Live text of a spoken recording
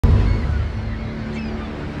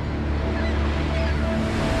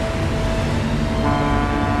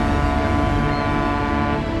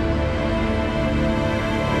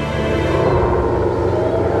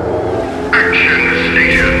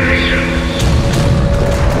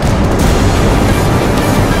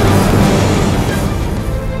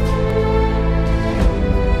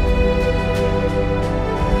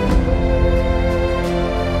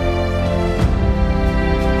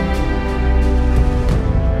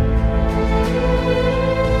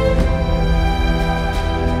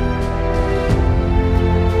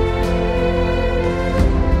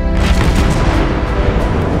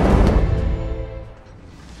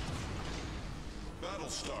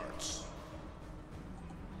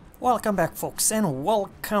Welcome back, folks, and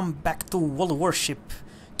welcome back to World Warship.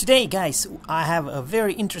 Today, guys, I have a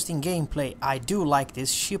very interesting gameplay. I do like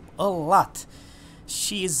this ship a lot.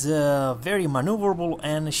 She is very maneuverable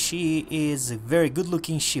and she is a very good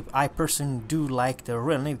looking ship. I personally do like the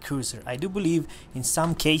Royal Navy cruiser. I do believe in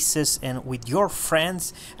some cases and with your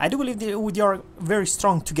friends, I do believe that we are very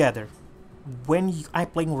strong together. When I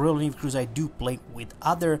play Royal Navy cruiser, I do play with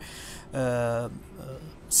other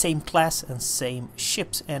same class and same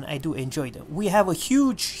ships, and I do enjoy them. We have a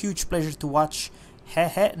huge pleasure to watch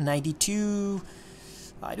 92,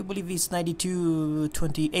 I do believe it's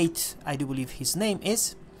 9228, I do believe his name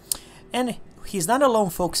is, and he's not alone,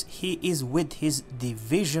 folks. He is with his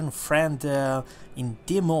division friend in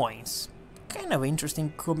Des Moines. Kind of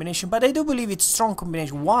interesting combination, but I do believe it's strong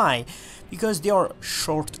combination. Why? Because they are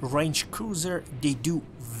short range cruiser. They do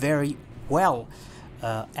very well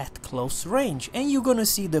at close range, and you're gonna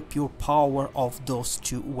see the pure power of those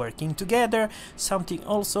two working together. Something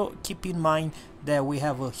also keep in mind that we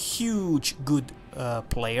have a huge good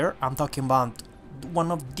player. I'm talking about one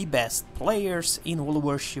of the best players in World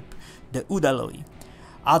Warship, the Udaloi,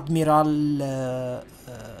 Admiral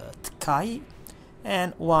Tkai.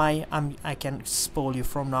 And why I can spoil you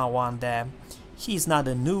from now on that he's not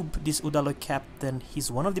a noob, this Udaloi captain. He's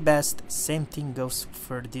one of the best. Same thing goes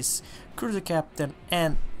for this cruiser captain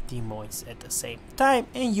and Des Moines at the same time.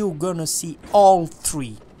 And you're gonna see all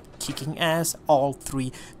three kicking ass, all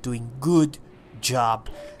three doing good job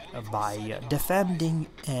by defending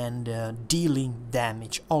and dealing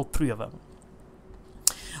damage, all three of them.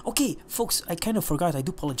 Okay, folks, I kind of forgot, I do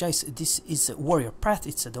apologize. This is a Warrior Path,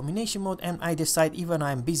 it's a domination mode, and I decide, even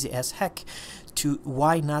I'm busy as heck, to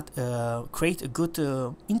why not create a good,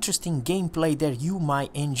 interesting gameplay that you might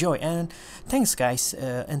enjoy. And thanks, guys,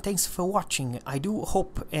 and thanks for watching. I do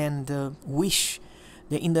hope and wish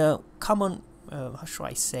that in the common, how should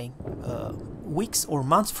I say, weeks or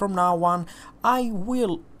months from now on, I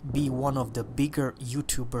will be one of the bigger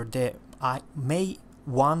YouTubers that I may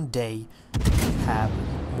one day have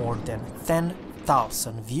more than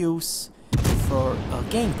 10,000 views for a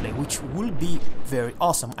gameplay, which will be very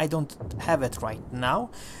awesome. I don't have it right now,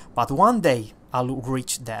 but one day I'll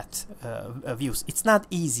reach that views. It's not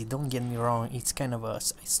easy, don't get me wrong, it's kind of a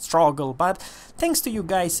struggle, but thanks to you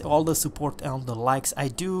guys, all the support and all the likes, I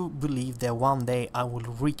do believe that one day I will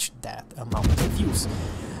reach that amount of views.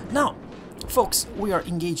 Now, folks, we are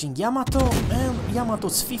engaging Yamato, and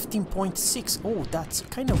Yamato's 15.6. Oh, that's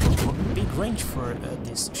kind of a big range for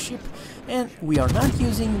this ship. And we are not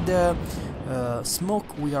using the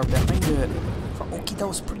smoke, we are behind the... Okay, that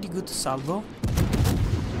was pretty good salvo.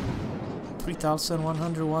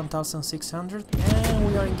 3,100, 1,600. And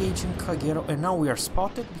we are engaging Kagero, and now we are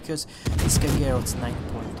spotted because this Kagero is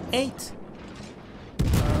 9.8.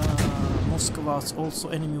 Moskova's also,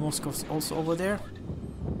 enemy Moskova's also over there.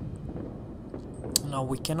 Now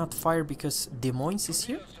we cannot fire because Des Moines is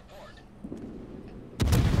here.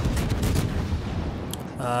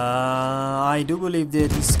 I do believe that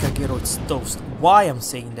this Kagero is toast. Why I'm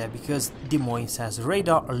saying that? Because Des Moines has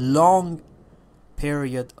radar, a long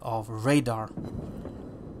period of radar.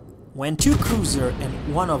 When two cruiser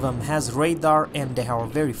and one of them has radar and they have a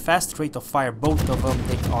very fast rate of fire, both of them,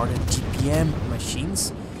 they are the GPM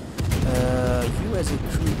machines. You as a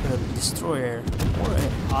destroyer or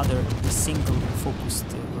other single focused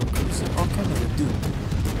cruiser are kind of a dude.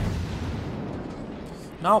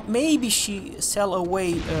 Now maybe she sail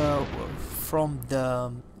away from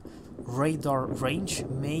the radar range,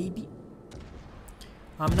 maybe.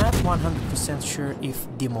 I'm not 100% sure if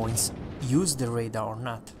Des Moines used the radar or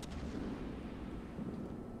not.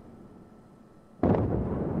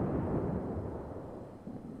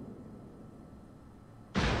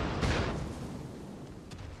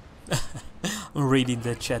 Reading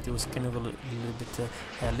the chat, it was kind of a little bit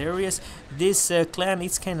hilarious. This clan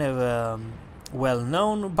is kind of well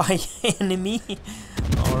known by enemy.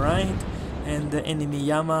 Alright, and the enemy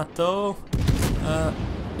Yamato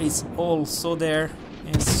is also there,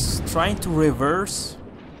 is trying to reverse.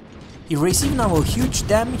 He received now a huge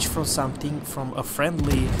damage from something, from a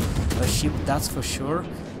friendly ship, that's for sure,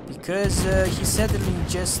 because he suddenly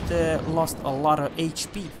just lost a lot of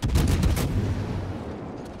HP.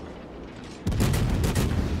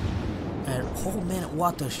 Oh man,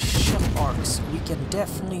 what a shot arcs. We can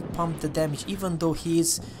definitely pump the damage, even though he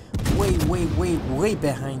is way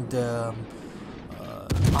behind the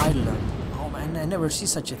island. Oh man, I never see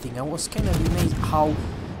such a thing. I was kind of amazed how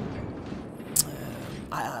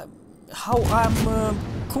I'm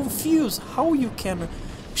confused how you can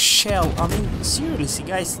shell. I mean, seriously,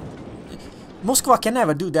 guys, Moskva can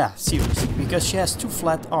never do that, seriously, because she has 2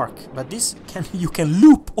 flat arc. But this can you can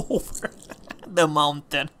loop over the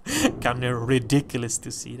mountain. Kind of ridiculous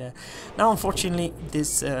to see that. Now, unfortunately,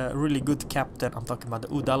 this really good captain, I'm talking about the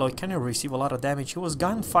Udalo, kind of received a lot of damage. He was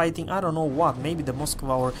gunfighting, I don't know what, maybe the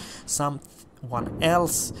Moskva or someone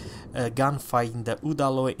else gunfighting the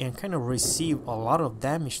Udalo and kind of received a lot of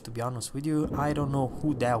damage, to be honest with you. I don't know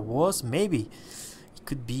who that was. Maybe it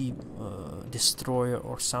could be Destroyer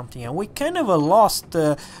or something. And we kind of lost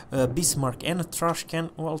Bismarck and Trashcan.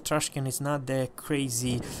 Well, Trashcan is not the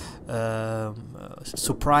crazy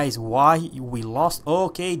surprise why we lost.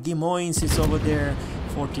 Okay, Des Moines is over there,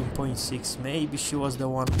 14.6. Maybe she was the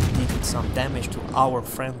one who did some damage to our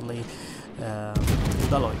friendly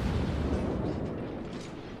Udaloy.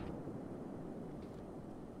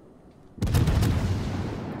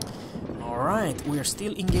 Alright, we are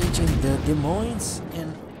still engaging the Des Moines,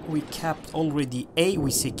 and we capped already A. We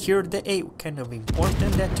secured the A, kind of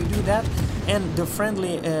important that to do that, and the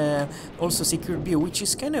friendly also secured B, which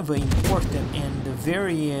is kind of important and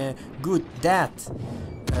very good that.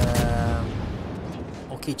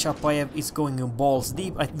 Okay, Chapayev is going balls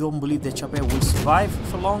deep. I don't believe that Chapayev will survive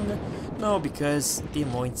for long. No, because Des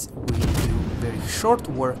Moines will do very short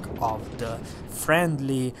work of the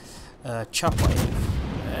friendly Chapayev.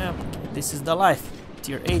 This is the life.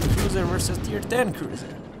 Tier 8 cruiser versus Tier 10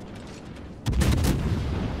 cruiser.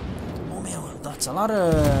 Oh man, that's a lot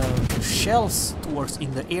of shells towards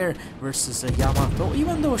in the air versus Yamato.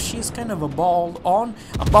 Even though she's kind of a bow on,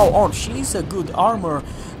 she's a good armor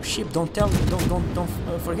ship. Don't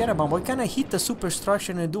forget about it. We kind of hit the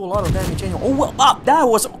superstructure and do a lot of damage. Anyway. Oh well, that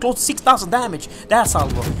was close to 6,000 damage. That's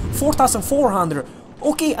Salvo. 4,400.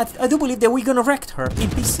 Okay, I do believe that we're gonna wreck her in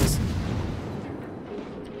pieces.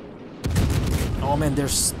 Oh man,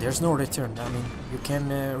 there's no return. I mean, you can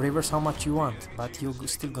reverse how much you want, but you're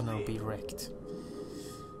still gonna be wrecked.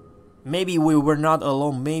 Maybe we were not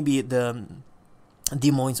alone. Maybe the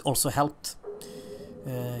Des Moines also helped.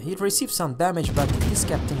 He received some damage, but this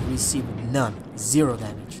captain received none. 0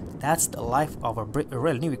 damage. That's the life of a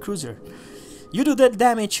Royal Navy cruiser. You do that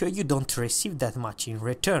damage, you don't receive that much in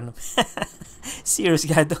return.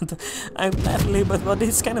 Seriously, I'm laughing, but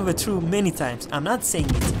it's kind of a true many times. I'm not saying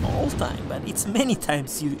it's all time, but it's many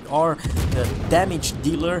times you are the damage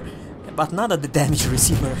dealer, but not the damage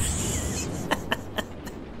receiver.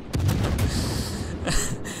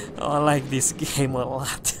 Oh, I like this game a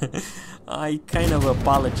lot. I kind of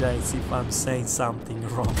apologize if I'm saying something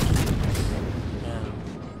wrong.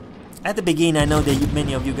 At the beginning, I know that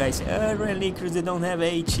many of you guys say, really, Cruiser don't have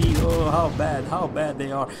HE, oh, how bad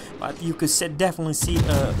they are. But you could definitely see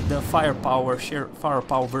the firepower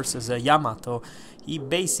versus Yamato. He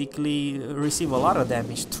basically received a lot of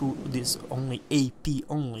damage through this only AP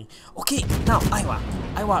only. Okay, now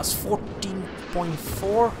Iowa is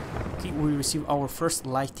 14.4. Okay, we received our first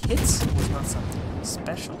light hits. It was not something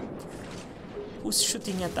special. Who's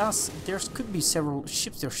shooting at us? There could be several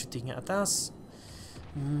ships they're shooting at us.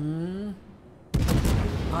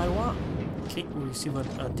 Iowa. Okay, we receive an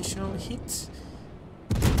additional hit.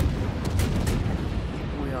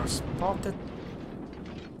 We are spotted.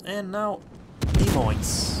 And now Des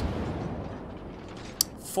Moines.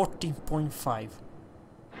 14.5.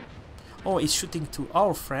 Oh, he's shooting to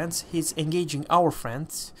our friends. He's engaging our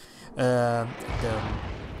friends. The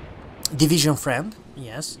division friend.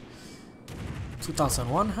 Yes.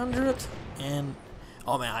 2,100. And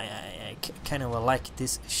oh man, I kind of like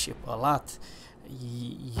this ship a lot.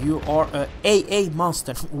 You are a AA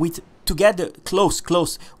monster with together close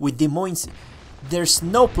with Des Moines. There's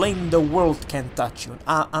no plane in the world can touch you.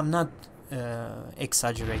 I'm not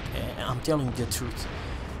exaggerating. I'm telling the truth.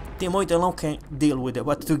 Des Moines alone can deal with it,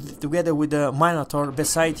 but together with the Minotaur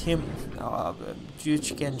beside him, you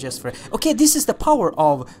can just. Okay, this is the power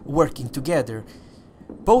of working together.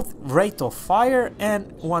 Both rate of fire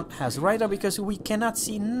and one has radar, because we cannot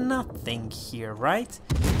see nothing here, right?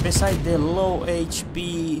 Beside the low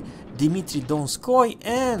HP Dmitry Donskoy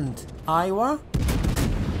and Iowa.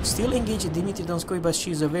 Still engaging Dmitry Donskoy, but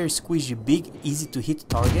she's a very squishy, big, easy to hit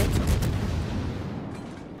target.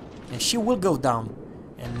 And she will go down.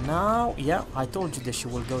 And now, yeah, I told you that she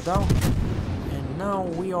will go down. And now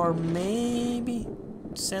we are maybe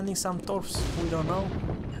sending some torps, we don't know.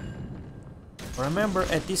 Remember,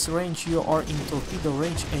 at this range you are in torpedo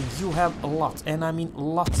range and you have a lot, and I mean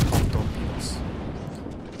lots of torpedoes.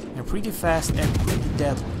 And pretty fast and pretty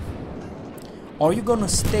deadly. Are you gonna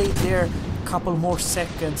stay there a couple more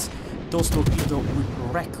seconds? Those torpedoes will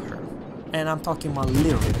wreck her. And I'm talking about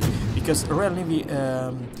literally, because Royal Navy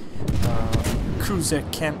cruiser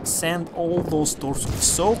can send all those torps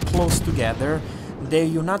so close together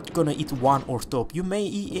you're not gonna eat one or torp. You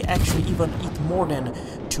may actually even eat more than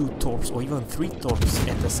 2 torps or even 3 torps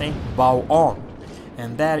at the same bow on,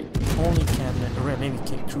 and that only can maybe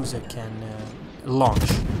cruiser can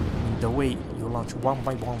launch in the way you launch one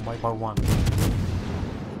by one.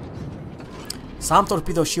 Some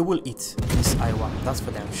torpedoes she will eat this Iowa, that's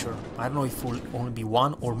for damn sure. I don't know if it will only be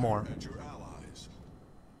 1 or more.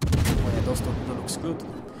 Oh yeah, those torpedoes looks good.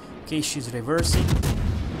 Okay, she's reversing.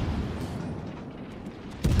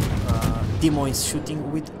 Des Moines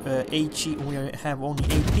shooting with HE, we have only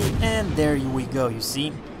AP, and there we go, you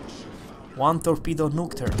see? 1 torpedo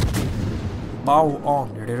nuked her. Bow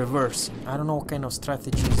on, reversing. I don't know what kind of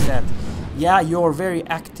strategy is that. Yeah, you're very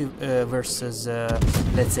active versus,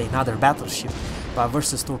 let's say, another battleship, but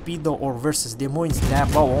versus torpedo or versus Des Moines,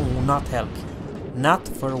 that bow on will not help you. Not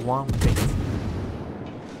for one bit.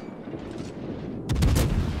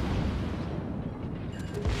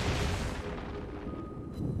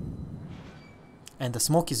 And the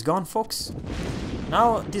smoke is gone, folks.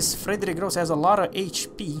 Now this Frederick Gross has a lot of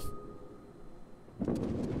HP.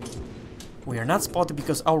 We are not spotted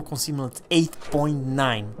because our concealment is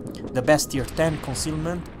 8.9. The best tier 10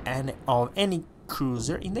 concealment and of any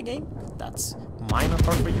cruiser in the game. That's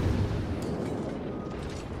Minotaur for you.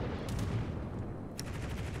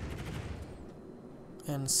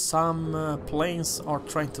 And some planes are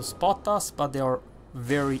trying to spot us, but they are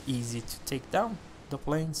very easy to take down, the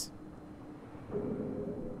planes.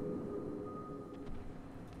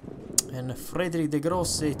 And Frederick de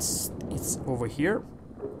Grosse, it's over here.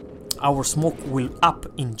 Our smoke will up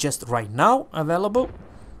in just right now, available.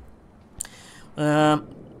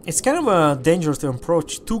 It's kind of dangerous to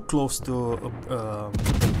approach too close to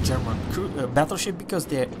German battleship because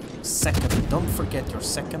they're secondary. Don't forget your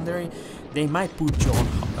secondary. They might put you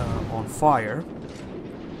on fire.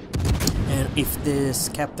 And if this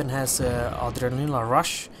captain has adrenaline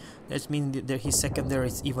rush, that means that his secondary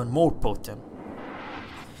is even more potent.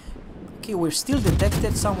 Okay, we're still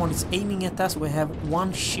detected. Someone is aiming at us. We have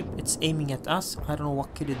 1 ship it's aiming at us. I don't know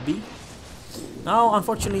what could it be. Now,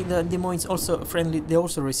 unfortunately, the Des Moines also friendly. They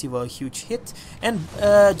also receive a huge hit. And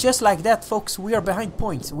just like that, folks, we are behind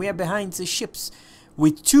points. We are behind the ships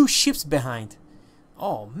with 2 ships behind.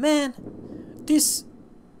 Oh man, this.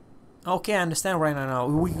 Okay, I understand right now.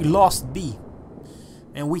 We lost B,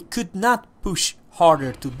 and we could not push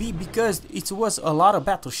harder to B because it was a lot of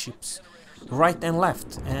battleships right and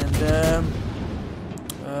left, and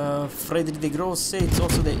Frederick de Grosse, it's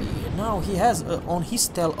also the now he has on his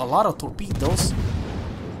tail a lot of torpedoes.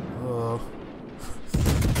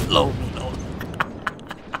 Low me no.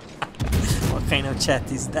 What kind of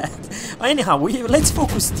chat is that? Anyhow, let's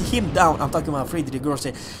focus him down. I'm talking about Frederick de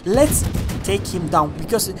Grosse. Let's take him down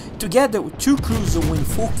because together 2 cruisers will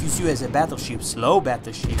focus you as a battleship, slow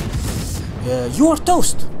battleship. You are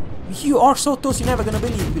toast. You are so toast, you're never gonna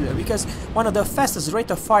believe it, because one of the fastest rate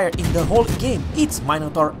of fire in the whole game, it's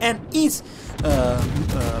Minotaur and it's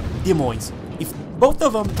Des Moines. If both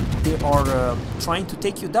of them they are trying to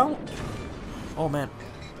take you down, oh man,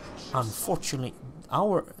 unfortunately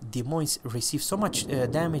our Des Moines received so much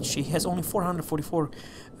damage. She has only 444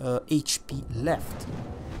 HP left.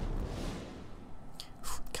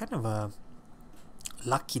 Kind of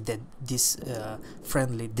lucky that this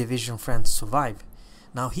friendly division friend survived.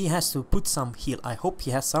 Now he has to put some heal. I hope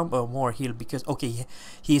he has some more heal because okay,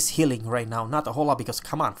 he is healing right now. Not a whole lot because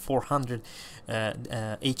come on, 400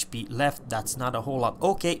 HP left. That's not a whole lot.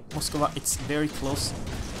 Okay, Moscow, it's very close.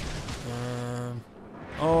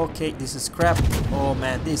 Okay, this is crap. Oh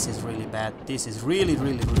man, this is really bad. This is really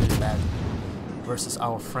bad versus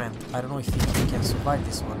our friend. I don't know if he can survive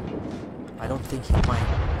this one. I don't think he might.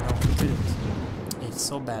 No, he couldn't. It's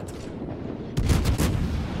so bad.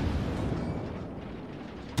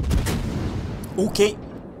 Okay,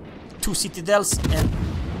 2 citadels and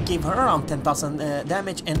gave her around 10,000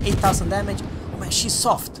 damage and 8,000 damage. Oh man, she's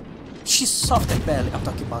soft. She's soft at belly. I'm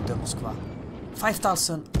talking about the Moskva.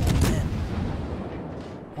 5,000. Oh man.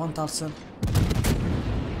 1,000.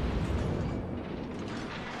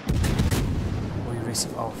 We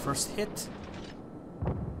receive our first hit.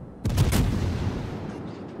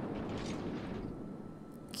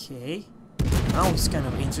 Okay. Now it's kind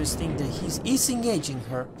of interesting that he's engaging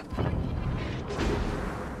her.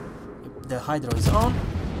 The Hydra is on.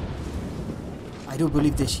 I do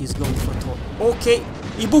believe that she's going for Tor. Okay,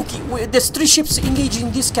 Ibuki, there's 3 ships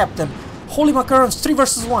engaging this captain. Holy macarons, 3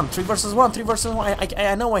 versus 1, 3 versus 1, 3 versus 1.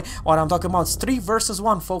 I know what I'm talking about. It's 3 versus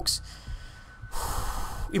 1, folks.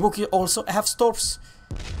 Ibuki also have storms.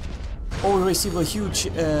 Oh, we receive a huge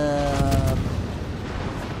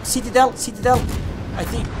Citadel, I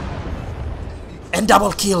think. And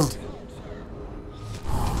double killed.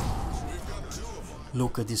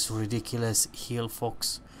 Look at this ridiculous heal,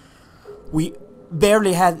 folks. We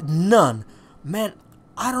barely had none. Man,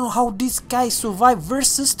 I don't know how this guy survived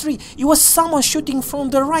versus 3. It was someone shooting from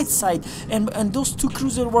the right side, and those 2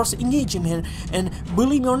 cruisers was engaging him. And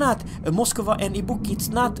believe me or not, Moskova and Ibuki, it's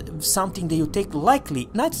not something that you take lightly,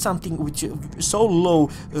 not something which so low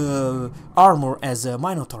armor as a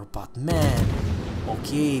Minotaur, but man,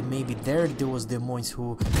 okay, maybe there was Des Moines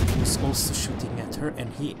who was also shooting at her,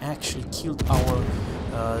 and he actually killed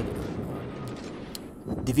our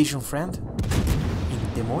division friend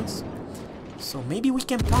in Des Moines. So maybe we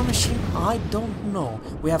can punish him, I don't know.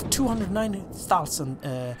 We have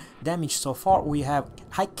 209,000 damage so far. We have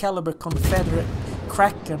high caliber Confederate,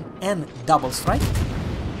 Kraken and double strike.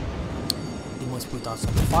 He must put us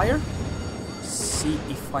on fire. See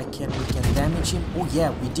if we can damage him. Oh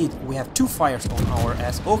yeah, we did. We have 2 fires on our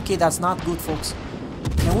ass. Okay, that's not good, folks.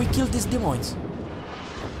 Can we kill this Des Moines?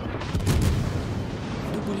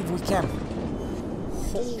 I do believe we can.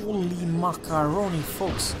 Holy macaroni,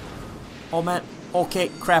 folks. Oh man, okay,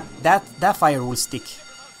 crap, that fire will stick.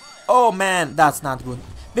 Oh man, that's not good.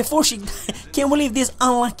 Before she can't believe this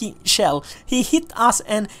unlucky shell. He hit us,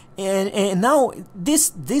 and now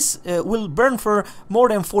this will burn for more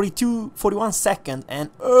than 41 seconds,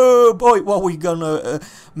 and oh boy, what we gonna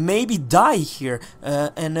maybe die here.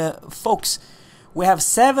 Folks, we have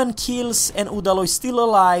 7 kills, and Udalo is still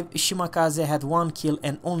alive. Shimakaze had 1 kill,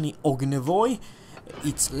 and only Ognevoy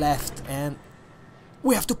it's left, and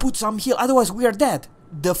we have to put some heal, otherwise we are dead.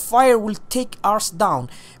 The fire will take us down.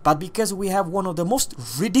 But because we have one of the most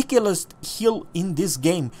ridiculous heal in this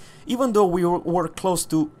game, even though we were close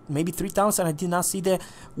to maybe 3000, I did not see the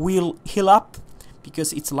we'll heal up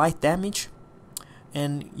because it's light damage,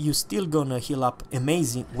 and you still gonna heal up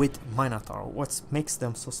amazing with Minotaur. What makes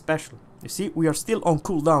them so special? You see, we are still on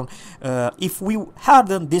cooldown. If we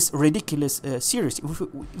hadn't this ridiculous series,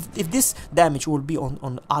 if this damage will be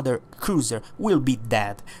on other cruiser, we'll be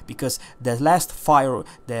dead, because the last fire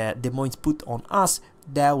the Des Moines put on us,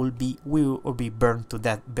 we will be burned to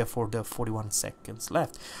death before the 41 seconds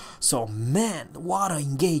left. So man, what an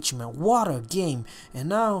engagement, what a game. And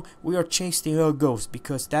now we are chasing a ghost,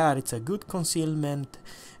 because that it's a good concealment.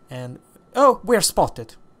 And oh, we're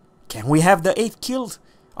spotted. Can we have the 8 killed?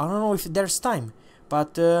 I don't know if there's time,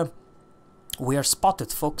 but we are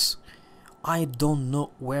spotted, folks. I don't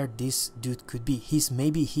know where this dude could be.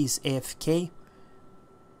 Maybe he's AFK.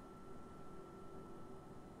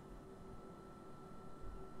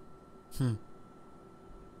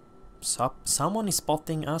 So someone is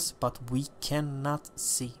spotting us, but we cannot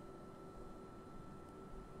see.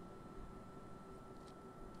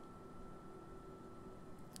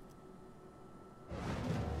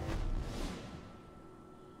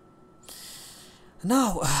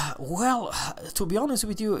 Now, well, to be honest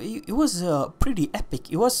with you, it was pretty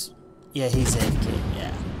epic. It was, yeah, he's AFK,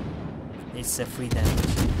 yeah. It's a free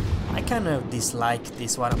damage. I kind of dislike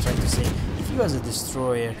this, what I'm trying to say. If you as a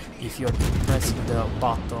destroyer, if you're pressing the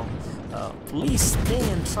button, please stay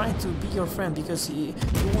and try to be your friend, because it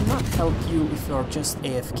will not help you if you're just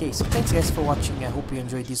AFK. So thanks guys for watching. I hope you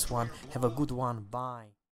enjoyed this one. Have a good one.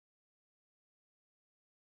 Bye.